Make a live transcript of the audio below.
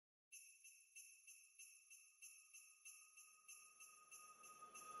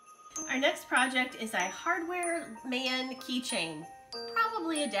Our next project is a hardware man keychain.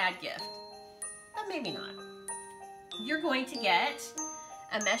 Probably a dad gift, but maybe not. You're going to get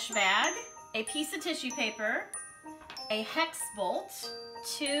a mesh bag, a piece of tissue paper, a hex bolt,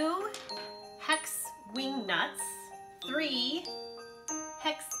 2 hex wing nuts, 3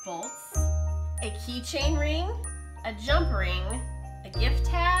 hex bolts, a keychain ring, a jump ring, a gift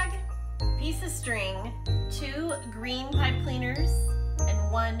tag, a piece of string, 2 green pipe cleaners, and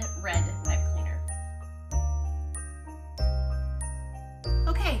 1 red pipe cleaner.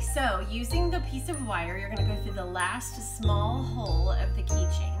 Okay, so using the piece of wire, you're going to go through the last small hole of the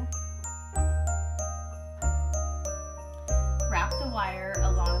keychain. Wrap the wire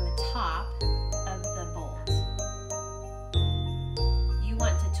along the top of the bolt. You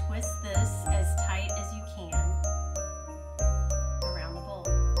want to twist this as tight as you can around the bolt.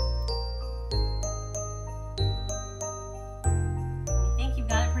 When you think you've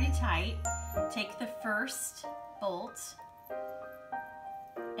got it pretty tight, take the first bolt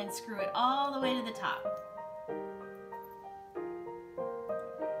and screw it all the way to the top.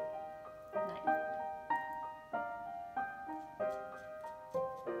 Nice.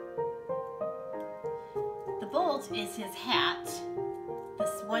 The bolt is his hat.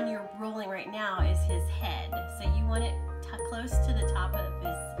 This one you're rolling right now is his head. So you want it close to the top of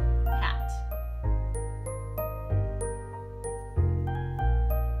his hat.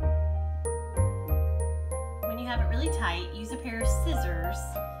 When you have it really tight, use a pair of scissors.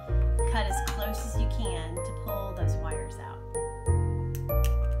 Cut as close as you can to pull those wires out.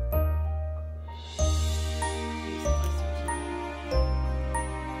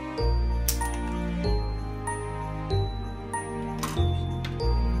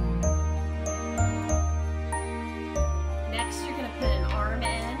 Next, you're going to put an arm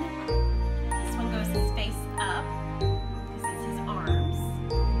in. This one goes face up because it's his arms.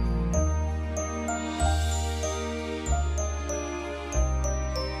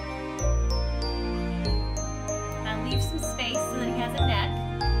 Leave some space so that he has a neck.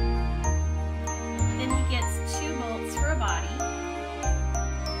 Then he gets 2 bolts for a body.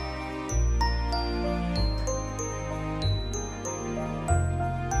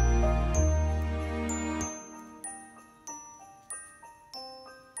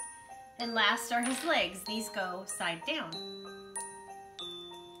 And last are his legs. These go side down.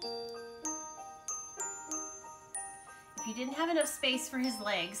 If you didn't have enough space for his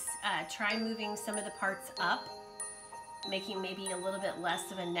legs, try moving some of the parts up, making maybe a little bit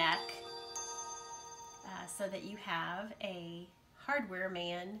less of a neck so that you have a hardware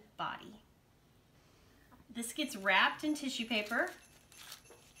man body. This gets wrapped in tissue paper.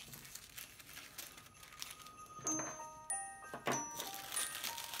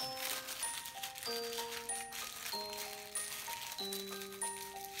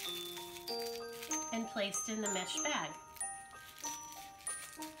 And placed in the mesh bag.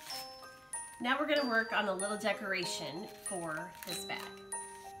 Now we're going to work on a little decoration for this bag.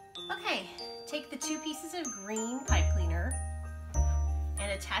 Okay, take the 2 pieces of green pipe cleaner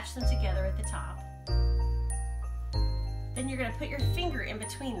and attach them together at the top. Then you're going to put your finger in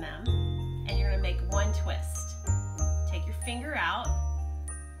between them and you're going to make 1 twist. Take your finger out,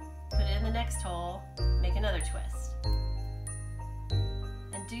 put it in the next hole, make another twist.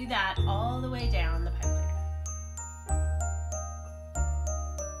 And do that all the way down the pipe cleaner.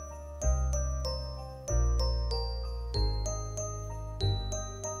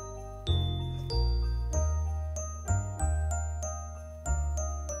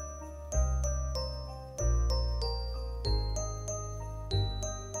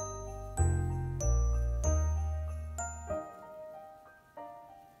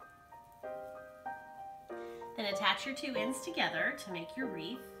 Then attach your 2 ends together to make your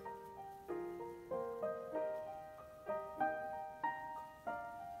wreath.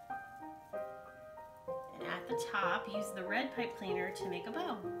 And at the top, use the red pipe cleaner to make a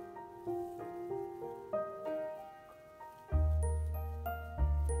bow.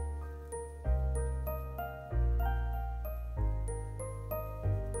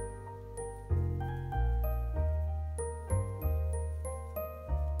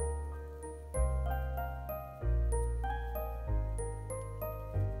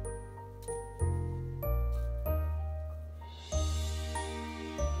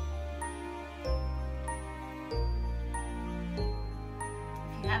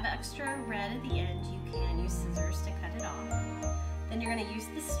 Have extra red at the end, you can use scissors to cut it off. Then you're going to use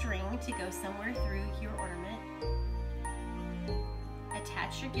the string to go somewhere through your ornament.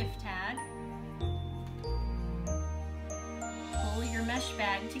 Attach your gift tag. Pull your mesh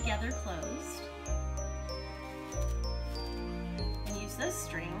bag together closed. And use those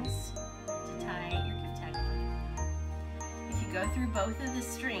strings to tie your gift tag on. If you go through both of the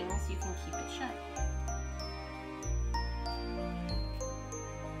strings, you can keep it shut.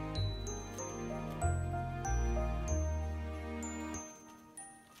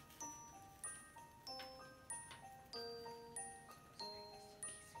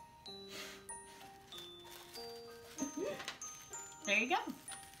 There you go.